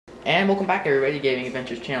And welcome back everybody to Gaming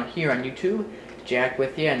Adventures channel here on YouTube. Jack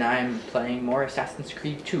with you, and I'm playing more Assassin's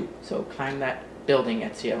Creed 2. So climb that building,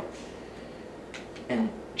 Ezio.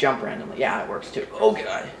 And jump randomly. Yeah, it works too. Oh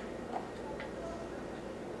god.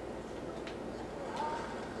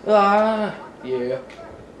 Yeah.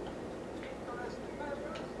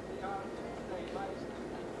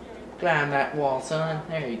 Climb that wall, son.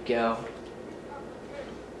 There you go.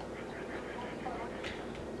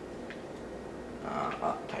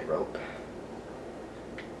 Tightrope.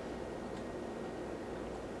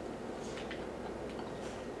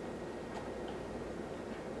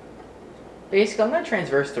 Basically, I'm going to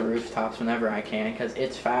transverse the rooftops whenever I can, because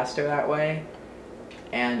it's faster that way,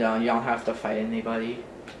 and you don't have to fight anybody.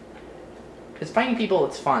 Because fighting people,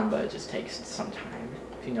 it's fun, but it just takes some time,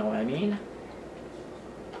 if you know what I mean.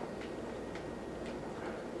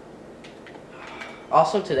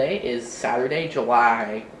 Also, today is Saturday,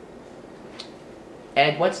 July.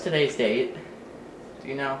 Ed, what's today's date? Do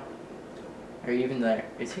you know? Are you even there?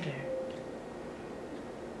 Is he there?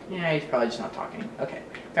 Yeah, he's probably just not talking. Okay,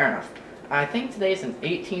 fair enough. I think today's the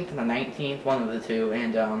 18th and the 19th, one of the two,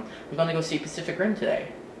 and I'm going to go see Pacific Rim today.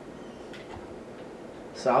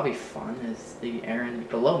 So that'll be fun. Is the errand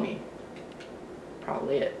below me?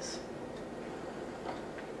 Probably is.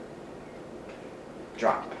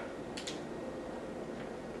 Drop.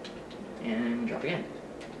 And drop again.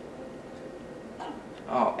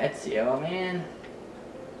 Oh, Ezio, man.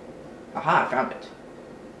 Aha, I found it.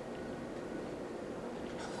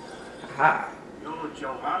 Aha. You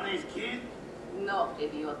Giovanni's kid? No,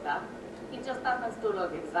 idiota. He just happens to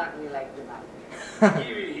look exactly like the man.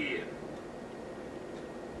 Give it here.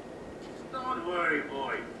 Don't worry,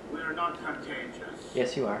 boy. We're not contagious.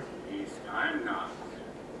 Yes, you are. This time not.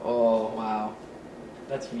 Oh, wow.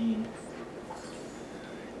 That's mean.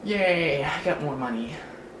 Yay, I got more money.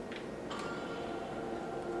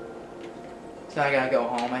 So I gotta go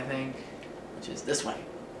home, I think, which is this way.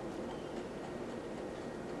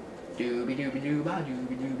 Dooby dooby doo ba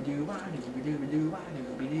dooby dooby doo ba dooby dooby doo ba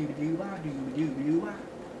dooby dooby doo ba dooby dooby doo ba.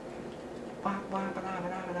 Ba ba ba ba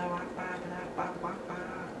ba ba ba ba ba ba ba.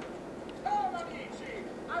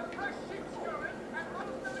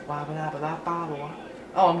 Ba ba ba ba ba ba.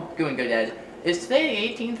 Oh, I'm doing good, Ed. Is today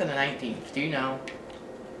the 18th and the 19th? Do you know?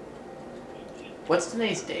 What's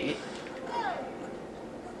today's date?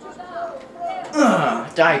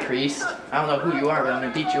 Die, priest. I don't know who you are, but I'm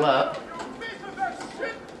gonna beat you up.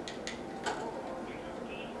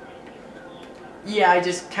 Yeah, I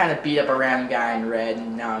just kind of beat up a random guy in red,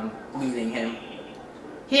 and now I'm looting him.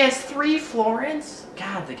 He has 3 florins?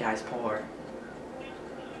 God, the guy's poor.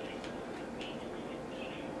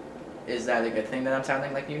 Is that a good thing that I'm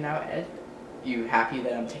sounding like you now, Ed? You happy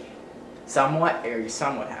that I'm somewhat? Or are you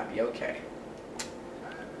somewhat happy? Okay.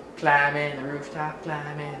 Climbing the rooftop,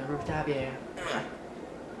 yeah.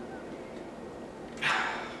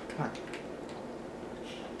 Come on.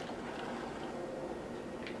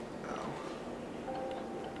 Oh.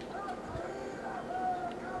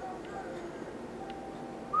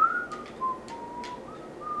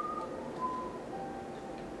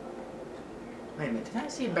 Wait a minute, did I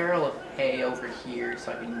see a barrel of hay over here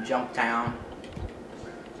so I can jump down?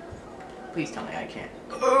 Please tell me I can't.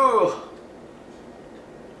 Ugh!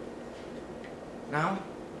 No?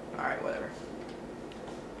 Alright, whatever.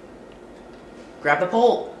 Grab the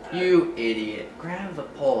pole! You idiot. Grab the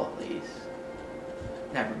pole at least.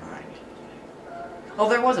 Never mind. Oh,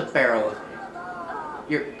 there was a barrel of hay.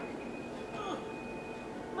 You're...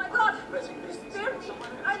 My God!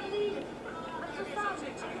 I need...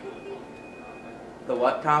 The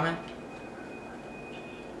what comment?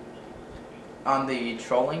 On the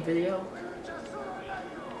trolling video?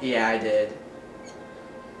 Yeah, I did.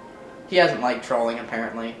 He doesn't like trolling,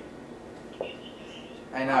 apparently.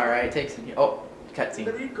 I know, right? It takes... Oh, cutscene.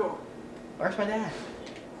 Where's my dad?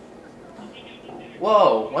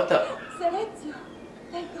 Whoa, what the... Ezio,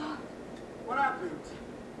 thank God. What happened?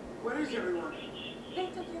 Where is everyone? They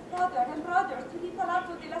took your father and brother to the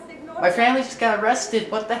Palazzo della Signora. My family just got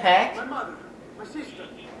arrested. What the heck? My mother. My sister.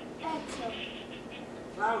 Ezio.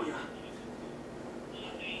 Claudia.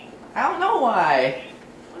 I don't know why.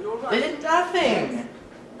 Are you alright? They did nothing.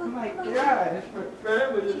 Oh my God, my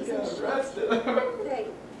family just got arrested. They...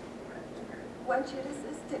 When she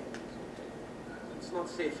resisted. It's not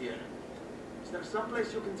safe here. Is there some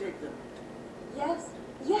place you can take them? Yes,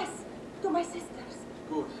 yes, to my sisters.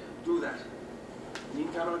 Good. Do that.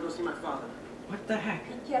 Meantime, I'll go see my father. What the heck?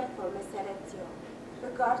 Be careful, Mr. Ezio. The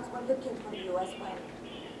guards were looking for you as well.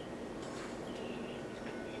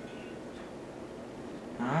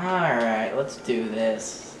 Alright, let's do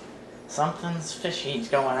this. Something's fishy's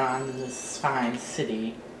going on in this fine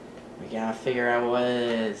city. We gotta figure out what it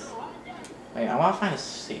is. Wait, I wanna find a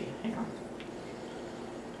C. Hang on.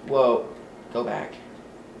 Whoa. Go back.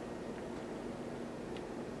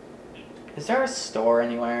 Is there a store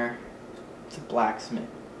anywhere? It's a blacksmith.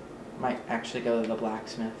 Might actually go to the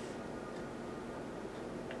blacksmith.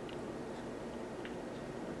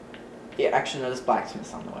 Yeah, actually no, this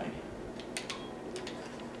blacksmith's on the way.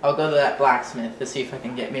 I'll go to that blacksmith to see if I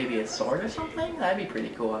can get maybe a sword or something. That'd be pretty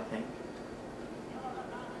cool, I think.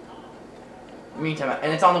 Meantime,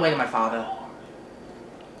 and it's on the way to my father.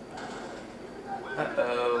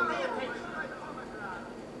 Uh-oh.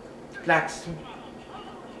 Blacksmith.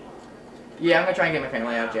 Yeah, I'm gonna try and get my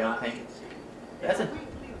family out of jail, I think. That's a...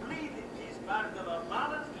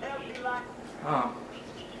 Oh.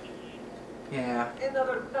 Yeah.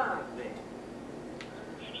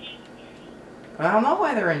 I don't know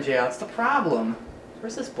why they're in jail. It's the problem.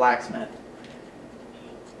 Where's this blacksmith?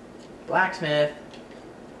 Blacksmith.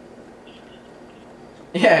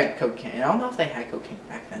 Yeah, cocaine. I don't know if they had cocaine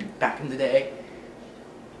back then. Back in the day.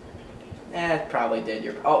 It probably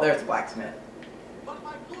did. Oh, there's the blacksmith.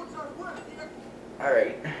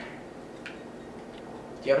 Alright. Do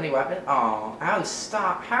you have any weapons? Oh, out of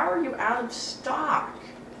stock. How are you out of stock?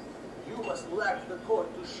 You must lack the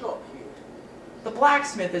court to shop here. The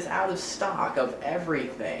blacksmith is out of stock of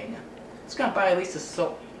everything. It's gonna buy at least a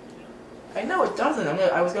sword. I know it doesn't.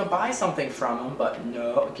 I was gonna buy something from him, but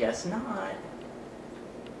no, guess not.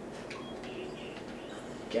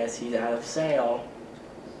 Guess he's out of sale.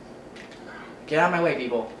 Get out of my way,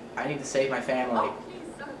 people. I need to save my family. Oh,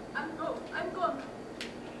 please, sir. I'm gone.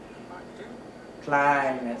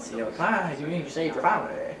 Climb, Ezio, climb. You need to save your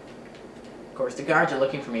family. Of course, the guards are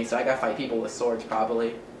looking for me, so I gotta fight people with swords,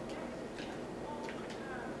 probably.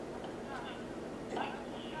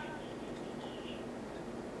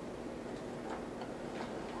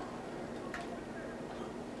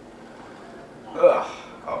 Ugh.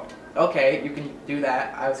 Oh. Okay, you can do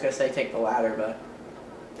that. I was gonna say take the ladder, but...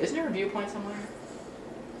 Isn't there a viewpoint somewhere?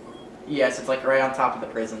 Yes, it's like right on top of the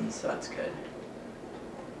prison, so that's good.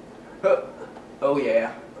 Oh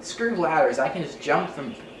yeah. Screw ladders, I can just jump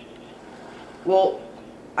them. Well,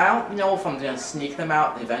 I don't know if I'm gonna sneak them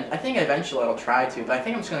out. I think eventually I'll try to, but I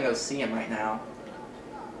think I'm just gonna go see him right now.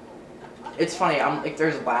 It's funny, like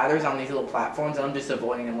there's ladders on these little platforms and I'm just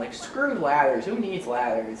avoiding them. Like, screw ladders, who needs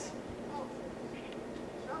ladders?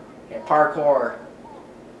 Yeah, parkour.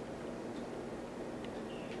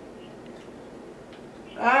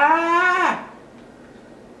 Ah!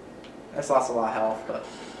 That's lost a lot of health, but...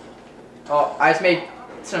 Oh, I just made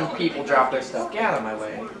some people drop their stuff. Get out of my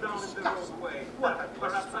way.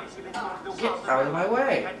 Get out of my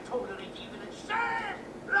way.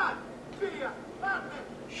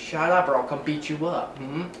 Shut up or I'll come beat you up.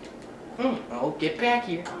 Oh, get back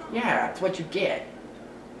here. Yeah, that's what you get.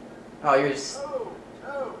 Oh, you're just...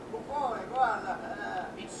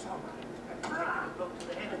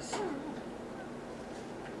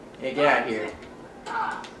 Yeah, get out of here.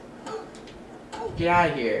 Get out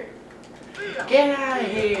of here. Get out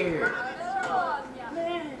of here.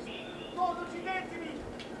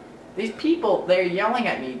 These people, they're yelling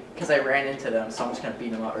at me because I ran into them, so I'm just going to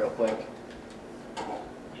beat them up real quick.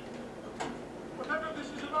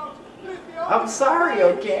 I'm sorry,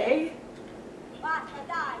 okay?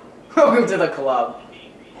 Welcome to the club.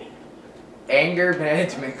 Anger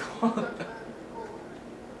Management Club.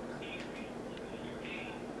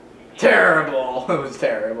 Terrible. It was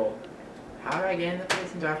terrible. How do I get in the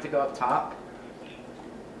prison? Do I have to go up top?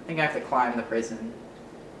 I think I have to climb the prison.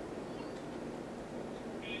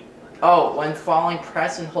 Oh, when falling,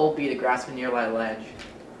 press and hold B to grasp a nearby ledge.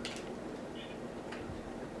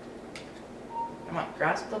 Come on,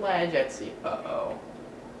 grasp the ledge. Let's see. Uh-oh.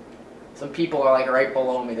 Some people are like right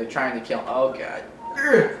below me. They're trying to kill. Oh, God.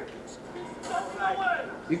 Urgh.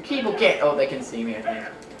 You people can't. Oh, they can see me, I think.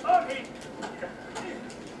 I'm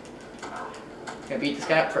gonna beat this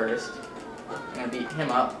guy up first. I'm gonna beat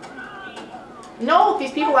him up. No,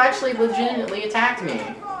 these people actually legitimately attacked me.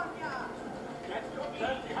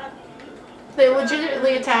 They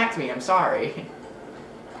legitimately attacked me, I'm sorry.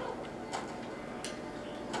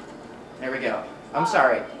 There we go. I'm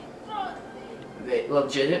sorry. They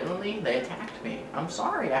attacked me. I'm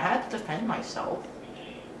sorry, I had to defend myself.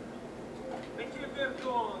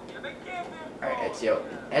 Alright,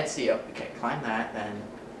 Ezio. Okay, climb that, then.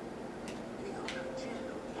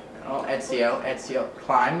 Oh, Ezio.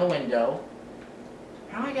 Climb the window.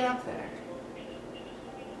 How do I get up there?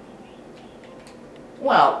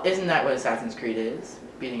 Well, isn't that what Assassin's Creed is?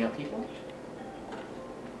 Beating up people?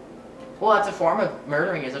 Well, that's a form of...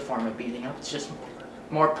 Murdering is a form of beating up. It's just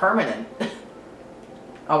more permanent.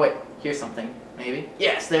 Oh, wait. Here's something. Maybe?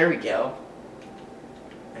 Yes, there we go.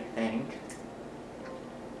 I think.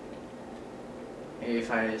 Maybe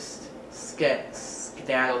if I just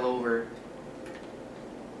skedaddle over.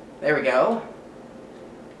 There we go.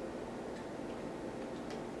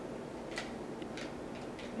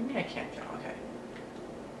 Maybe I can't jump. Okay.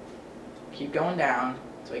 Keep going down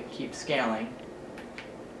so I can keep scaling.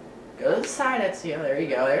 Go to the side, Ezio. There you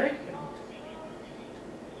go. There you go.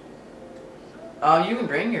 You can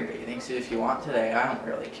bring your bathing suit if you want today. I don't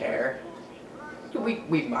really care.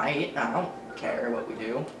 We might. I don't care what we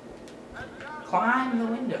do. Climb the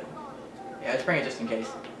window. Yeah, just bring it just in case.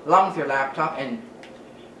 Along with your laptop and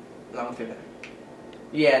along with your bed.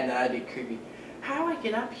 Yeah, no, that'd be creepy. How do I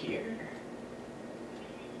get up here?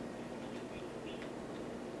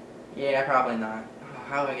 Yeah, probably not. Oh,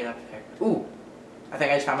 how do I get up there? Ooh, I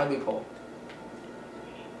think I just found my loophole.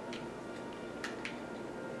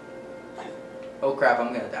 Oh crap,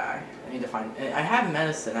 I'm gonna die. I need to find. I have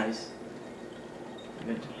medicine. I just.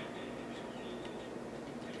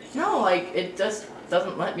 No, like it just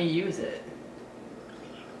doesn't let me use it.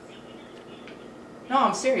 No,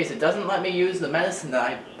 I'm serious. It doesn't let me use the medicine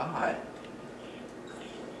that I bought.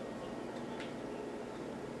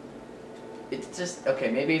 It's just okay.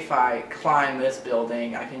 Maybe if I climb this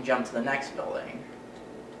building, I can jump to the next building.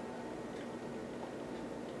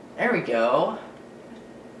 There we go.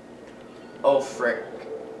 Oh frick,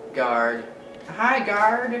 guard. Hi,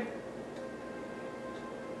 guard.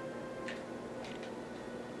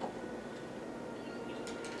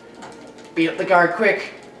 Beat up the guard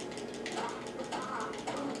quick.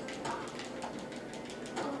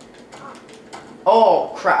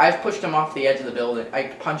 Oh crap, I've pushed him off the edge of the building. I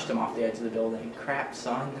punched him off the edge of the building. Crap,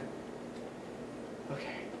 son.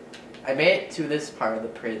 Okay. I made it to this part of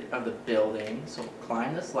the building, so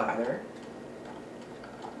climb this ladder.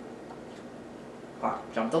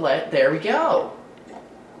 Jump the ledge. There we go.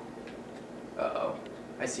 Uh-oh.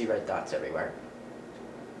 I see red dots everywhere.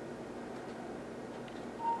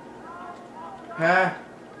 Huh?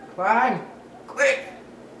 Climb! Quick!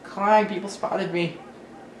 Climb! People spotted me.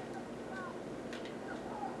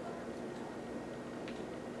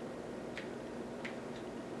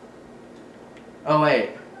 Oh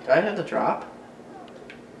wait, do I have to drop?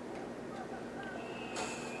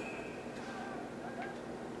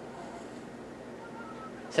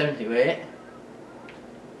 Wait.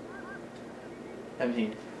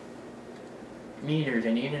 17 meters.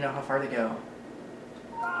 I need to know how far to go.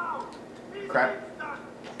 Crap.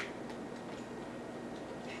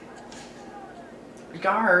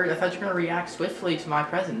 Guard, I thought you were gonna react swiftly to my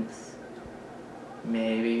presence.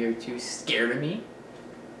 Maybe you're too scared of me?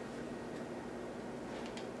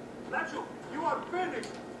 Nacho, you are finished.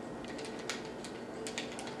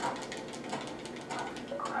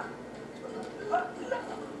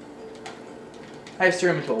 I just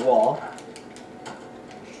threw him into a wall.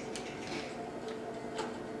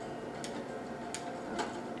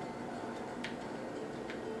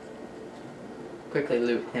 Quickly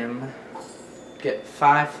loot him. Get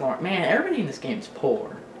 5 floor. Man, everybody in this game is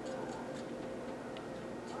poor.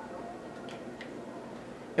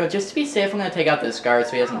 Yo, just to be safe, I'm gonna take out this guard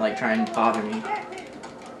so he doesn't like try and bother me.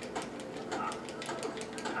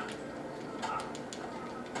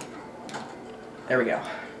 There we go.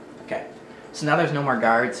 Okay. So now there's no more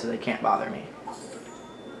guards, so they can't bother me.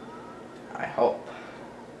 I hope.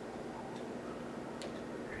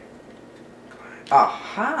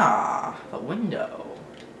 Aha! The window.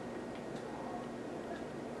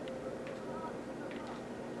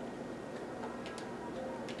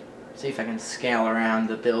 See if I can scale around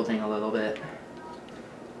the building a little bit.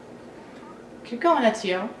 Keep going,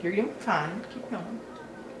 Ezio. You're doing fine. Keep going.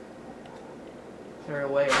 Is there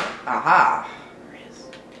a way up? Aha! There it is.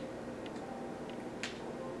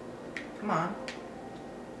 Come on.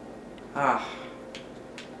 Ah.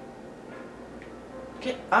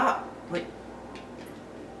 Get up! Wait.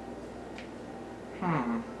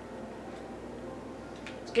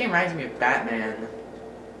 This game reminds me of Batman.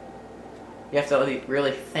 You have to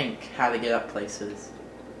really think how to get up places.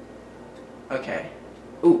 Okay.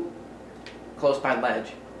 Ooh. Close by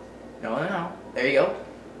ledge. No, no, no. There you go.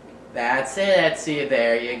 That's it, Ezio.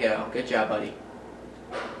 There you go. Good job, buddy.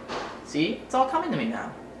 See? It's all coming to me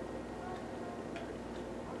now.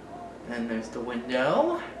 Then there's the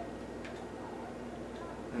window.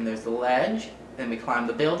 Then there's the ledge. Then we climb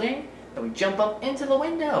the building. Then we jump up into the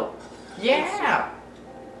window. Yeah!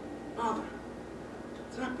 Father,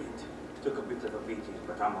 what's happened? Took a bit of a beating,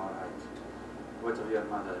 but I'm alright. What of your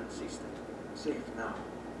mother and sister? Safe now.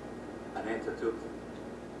 Aneta took them.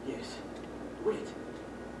 Yes. Wait.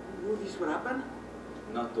 Knew this would happen?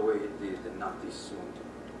 Not the way it did, and not this soon.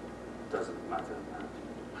 doesn't matter now.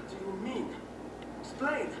 What do you mean?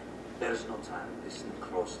 Explain. There's no time. Listen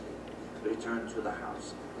closely. Return to the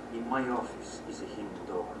house. In my office is a hidden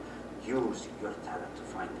door. Use your talent to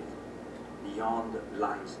find it. Beyond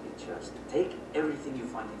lies a chest. Take everything you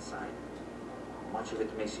find inside. Much of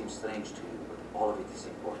it may seem strange to you, but all of it is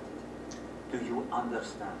important. Do you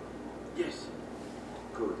understand? Yes.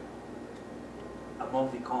 Good.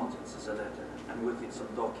 Among the contents is a letter, and with it some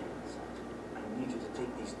documents. I need you to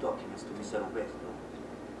take these documents to Mr. Roberto.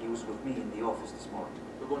 He was with me in the office this morning.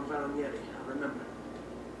 The one Valonieri, I remember.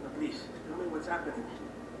 Now please, tell me what's happening.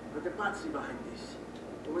 Are the Pazzi behind this?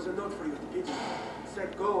 There was a note for you at the pigeon. It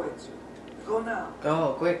said go, Ezio. Go now.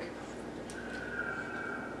 Go, quick.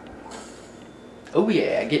 Oh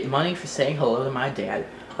yeah, get money for saying hello to my dad.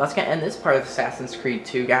 That's gonna end this part of Assassin's Creed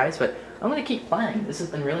 2, guys, but I'm gonna keep playing. This has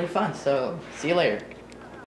been really fun, so see you later.